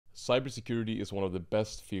Cybersecurity is one of the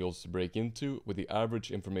best fields to break into, with the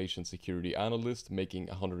average information security analyst making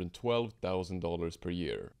 $112,000 per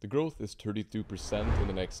year. The growth is 32% in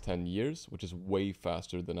the next 10 years, which is way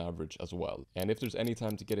faster than average as well. And if there's any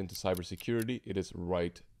time to get into cybersecurity, it is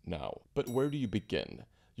right now. But where do you begin?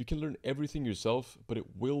 You can learn everything yourself, but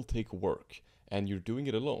it will take work. And you're doing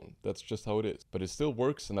it alone. That's just how it is. But it still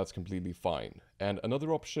works, and that's completely fine. And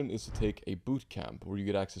another option is to take a boot camp where you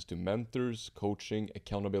get access to mentors, coaching,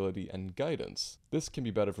 accountability, and guidance. This can be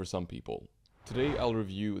better for some people. Today I'll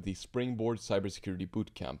review the Springboard Cybersecurity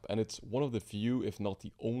Bootcamp, and it's one of the few, if not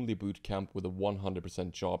the only bootcamp with a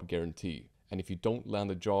 100% job guarantee. And if you don't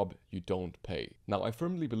land a job, you don't pay. Now, I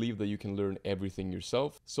firmly believe that you can learn everything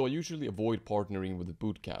yourself, so I usually avoid partnering with the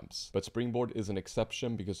boot camps. But Springboard is an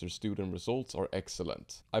exception because their student results are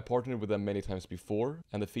excellent. I partnered with them many times before,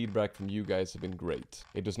 and the feedback from you guys have been great.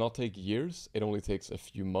 It does not take years, it only takes a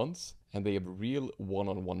few months, and they have real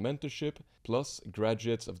one-on-one mentorship, plus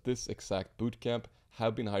graduates of this exact bootcamp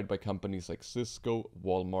have been hired by companies like Cisco,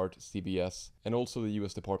 Walmart, CVS, and also the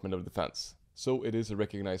US Department of Defense. So it is a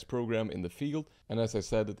recognized program in the field, and as I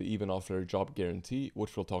said, they even offer a job guarantee,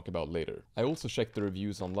 which we'll talk about later. I also checked the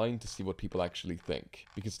reviews online to see what people actually think,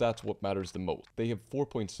 because that's what matters the most. They have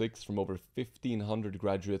 4.6 from over 1,500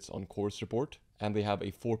 graduates on Course Report, and they have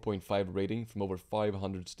a 4.5 rating from over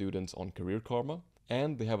 500 students on Career Karma.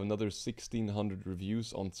 And they have another 1,600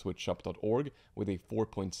 reviews on switchup.org with a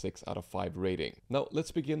 4.6 out of 5 rating. Now,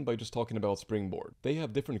 let's begin by just talking about Springboard. They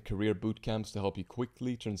have different career bootcamps to help you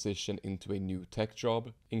quickly transition into a new tech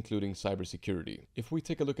job, including cybersecurity. If we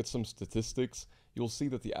take a look at some statistics, you'll see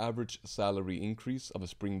that the average salary increase of a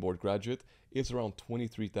Springboard graduate is around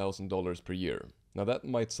 $23,000 per year. Now that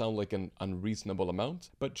might sound like an unreasonable amount,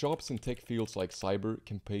 but jobs in tech fields like cyber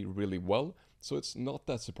can pay really well, so it's not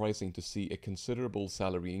that surprising to see a considerable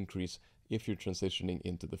salary increase if you're transitioning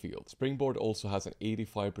into the field. Springboard also has an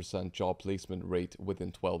 85% job placement rate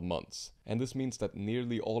within 12 months. And this means that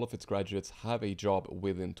nearly all of its graduates have a job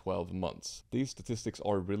within 12 months. These statistics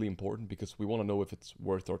are really important because we want to know if it's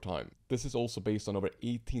worth our time. This is also based on over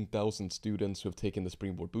 18,000 students who have taken the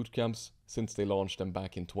Springboard bootcamps since they launched them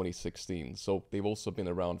back in 2016. So they've also been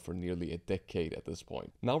around for nearly a decade at this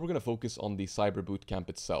point. Now we're going to focus on the cyber bootcamp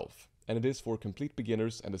itself. And it is for complete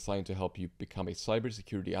beginners and designed to help you become a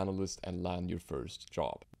cybersecurity analyst and land your first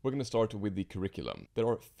job. We're going to start with the curriculum. There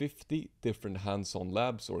are 50 different hands-on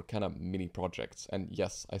labs or kind of mini projects. And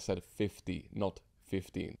yes, I said 50, not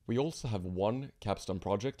 15. We also have one capstone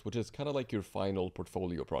project, which is kind of like your final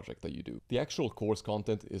portfolio project that you do. The actual course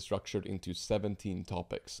content is structured into 17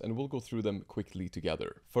 topics, and we'll go through them quickly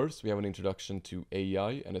together. First, we have an introduction to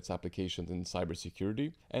AI and its applications in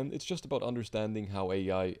cybersecurity, and it's just about understanding how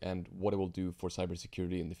AI and what it will do for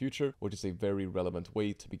cybersecurity in the future, which is a very relevant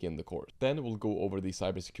way to begin the course. Then we'll go over the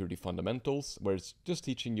cybersecurity fundamentals, where it's just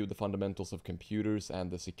teaching you the fundamentals of computers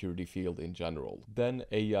and the security field in general. Then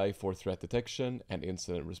AI for threat detection and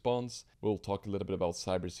incident response. We'll talk a little bit about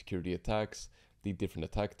cybersecurity attacks, the different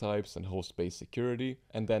attack types and host-based security,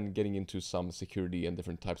 and then getting into some security and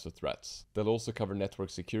different types of threats. They'll also cover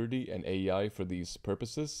network security and AI for these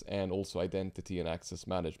purposes, and also identity and access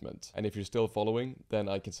management. And if you're still following, then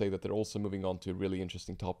I can say that they're also moving on to a really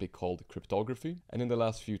interesting topic called cryptography. And in the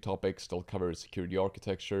last few topics, they'll cover security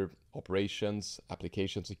architecture, operations,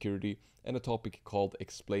 application security, and a topic called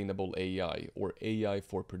explainable AI, or AI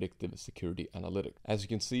for predictive security analytics. As you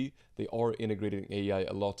can see, they are integrating AI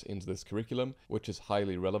a lot into this curriculum, which is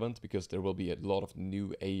highly relevant because there will be a lot of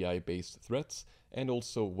new AI-based threats and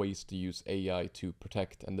also ways to use AI to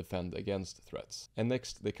protect and defend against threats. And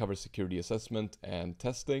next, they cover security assessment and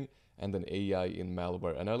testing, and then AI in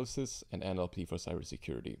malware analysis and NLP for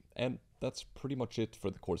cybersecurity. And that's pretty much it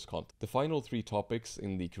for the course content. The final 3 topics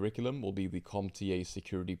in the curriculum will be the CompTIA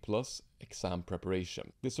Security Plus exam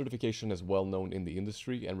preparation. This certification is well known in the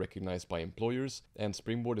industry and recognized by employers, and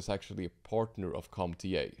Springboard is actually a partner of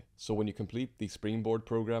CompTIA. So when you complete the Springboard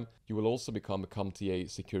program, you will also become a CompTIA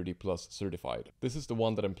Security Plus certified. This is the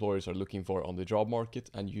one that employers are looking for on the job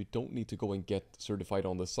market, and you don't need to go and get certified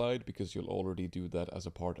on the side because you'll already do that as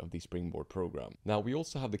a part of the Springboard program. Now we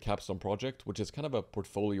also have the capstone project, which is kind of a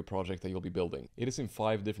portfolio project that you'll be building. It is in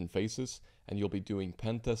 5 different phases, and you'll be doing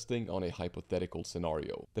pen testing on a hypothetical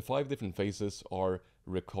scenario. The 5 different phases are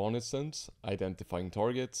reconnaissance, identifying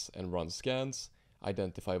targets and run scans,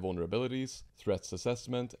 identify vulnerabilities, threats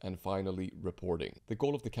assessment, and finally reporting. The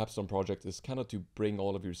goal of the capstone project is kind of to bring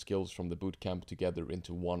all of your skills from the bootcamp together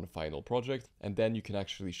into one final project, and then you can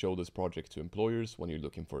actually show this project to employers when you're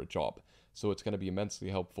looking for a job. So it's going to be immensely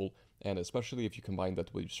helpful, and especially if you combine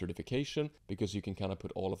that with your certification, because you can kind of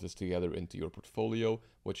put all of this together into your portfolio,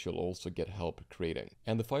 which you'll also get help creating.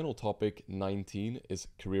 And the final topic, 19, is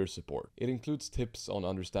career support. It includes tips on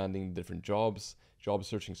understanding different jobs, job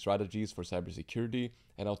searching strategies for cybersecurity,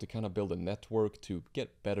 and how to kind of build a network to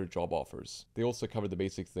get better job offers. They also cover the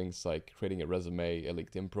basic things like creating a resume, a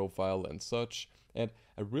LinkedIn profile, and such. And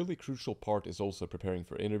a really crucial part is also preparing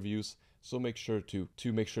for interviews. So make sure to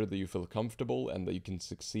make sure that you feel comfortable and that you can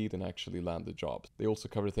succeed and actually land the job. They also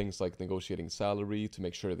cover things like negotiating salary to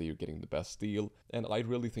make sure that you're getting the best deal. And I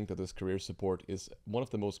really think that this career support is one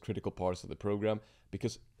of the most critical parts of the program,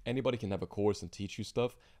 because anybody can have a course and teach you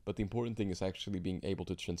stuff, but the important thing is actually being able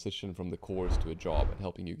to transition from the course to a job and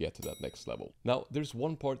helping you get to that next level. Now, there's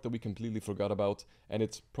one part that we completely forgot about, and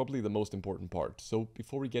it's probably the most important part. So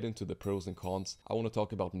before we get into the pros and cons, I want to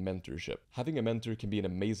talk about mentorship. Having a mentor can be an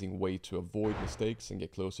amazing way to avoid mistakes and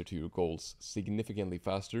get closer to your goals significantly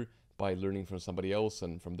faster by learning from somebody else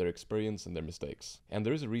and from their experience and their mistakes. And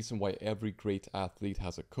there is a reason why every great athlete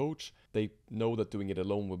has a coach. They know that doing it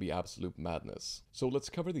alone will be absolute madness. So let's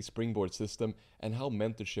cover the Springboard system and how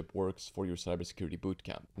mentorship works for your cybersecurity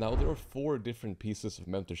bootcamp. Now, there are 4 different pieces of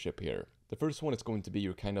mentorship here. The first one is going to be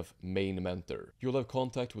your kind of main mentor. You'll have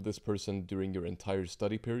contact with this person during your entire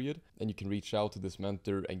study period, and you can reach out to this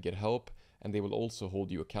mentor and get help, and they will also hold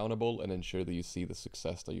you accountable and ensure that you see the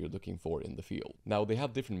success that you're looking for in the field. Now, they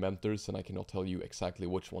have different mentors, and I cannot tell you exactly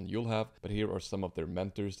which one you'll have, but here are some of their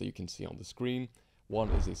mentors that you can see on the screen. One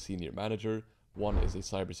is a senior manager, one is a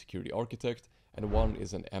cybersecurity architect, and one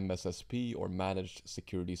is an MSSP or Managed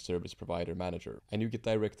Security Service Provider Manager. And you get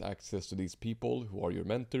direct access to these people who are your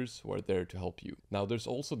mentors, who are there to help you. Now, there's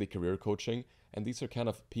also the career coaching, and these are kind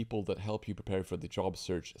of people that help you prepare for the job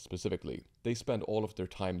search specifically. They spend all of their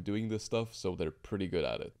time doing this stuff, so they're pretty good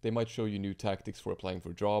at it. They might show you new tactics for applying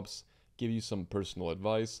for jobs, give you some personal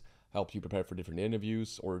advice, help you prepare for different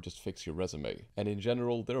interviews, or just fix your resume. And in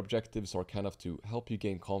general, their objectives are kind of to help you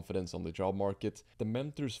gain confidence on the job market. The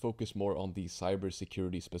mentors focus more on the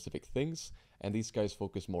cybersecurity specific things, and these guys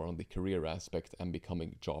focus more on the career aspect and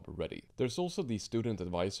becoming job ready. There's also the student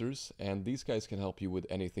advisors, and these guys can help you with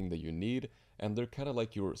anything that you need, and they're kind of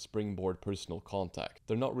like your Springboard personal contact.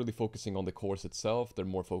 They're not really focusing on the course itself, they're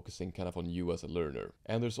more focusing kind of on you as a learner.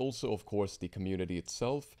 And there's also, of course, the community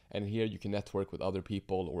itself, and here you can network with other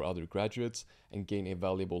people or other graduates and gain a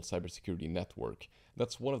valuable cybersecurity network.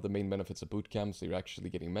 That's one of the main benefits of bootcamps. You're actually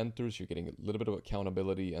getting mentors, you're getting a little bit of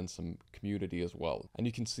accountability and some community as well. And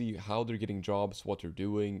you can see how they're getting jobs, what they're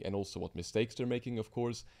doing, and also what mistakes they're making, of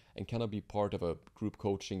course, and kind of be part of a group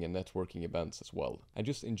coaching and networking events as well. And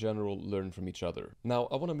just in general, learn from each other. Now,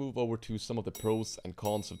 I want to move over to some of the pros and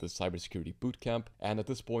cons of the cybersecurity bootcamp. And at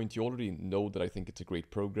this point, you already know that I think it's a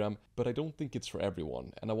great program, but I don't think it's for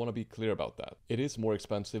everyone. And I want to be clear about that. It is more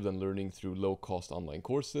expensive than learning through low-cost online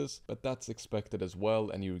courses, but that's expected as well,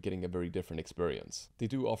 and you're getting a very different experience. They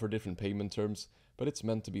do offer different payment terms, but it's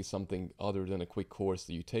meant to be something other than a quick course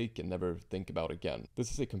that you take and never think about again.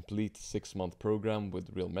 This is a complete 6-month program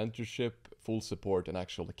with real mentorship, full support, and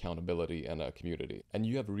actual accountability and a community. And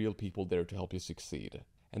you have real people there to help you succeed.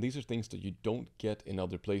 And these are things that you don't get in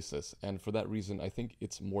other places, and for that reason I think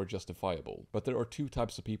it's more justifiable. But there are 2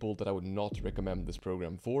 types of people that I would not recommend this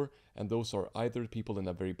program for, and those are either people in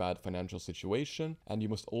a very bad financial situation, and you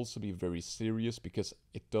must also be very serious because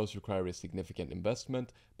it does require a significant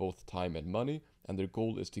investment, both time and money, and their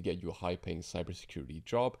goal is to get you a high-paying cybersecurity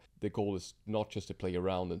job. The goal is not just to play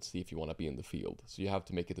around and see if you want to be in the field, so you have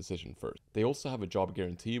to make a decision first. They also have a job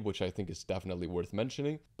guarantee, which I think is definitely worth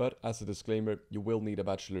mentioning, but as a disclaimer, you will need a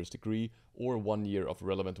bachelor's degree or 1 year of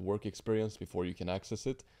relevant work experience before you can access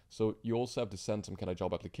it. So you also have to send some kind of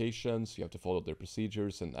job applications, you have to follow their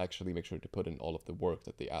procedures and actually make sure to put in all of the work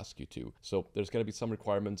that they ask you to. So there's going to be some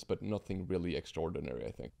requirements, but nothing really extraordinary,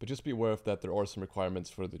 I think. But just be aware of that there are some requirements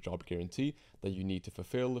for the job guarantee that you need to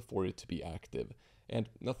fulfill for it to be active. And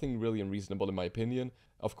nothing really unreasonable in my opinion.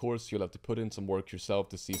 Of course, you'll have to put in some work yourself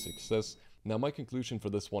to see success. Now, my conclusion for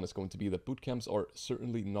this one is going to be that bootcamps are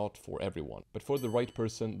certainly not for everyone. But for the right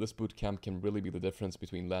person, this bootcamp can really be the difference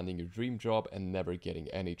between landing your dream job and never getting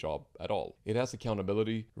any job at all. It has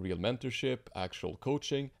accountability, real mentorship, actual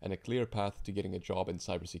coaching, and a clear path to getting a job in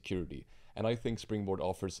cybersecurity. and I think Springboard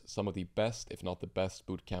offers some of the best, if not the best,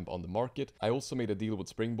 bootcamp on the market. I also made a deal with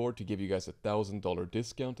Springboard to give you guys a $1,000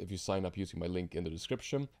 discount if you sign up using my link in the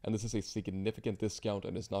description, and this is a significant discount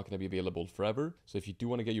and it's not going to be available forever. So if you do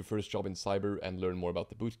want to get your first job in cyber and learn more about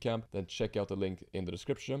the bootcamp, then check out the link in the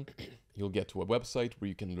description. You'll get to a website where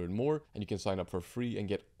you can learn more, and you can sign up for free and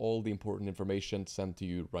get all the important information sent to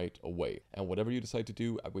you right away. And whatever you decide to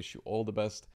do, I wish you all the best.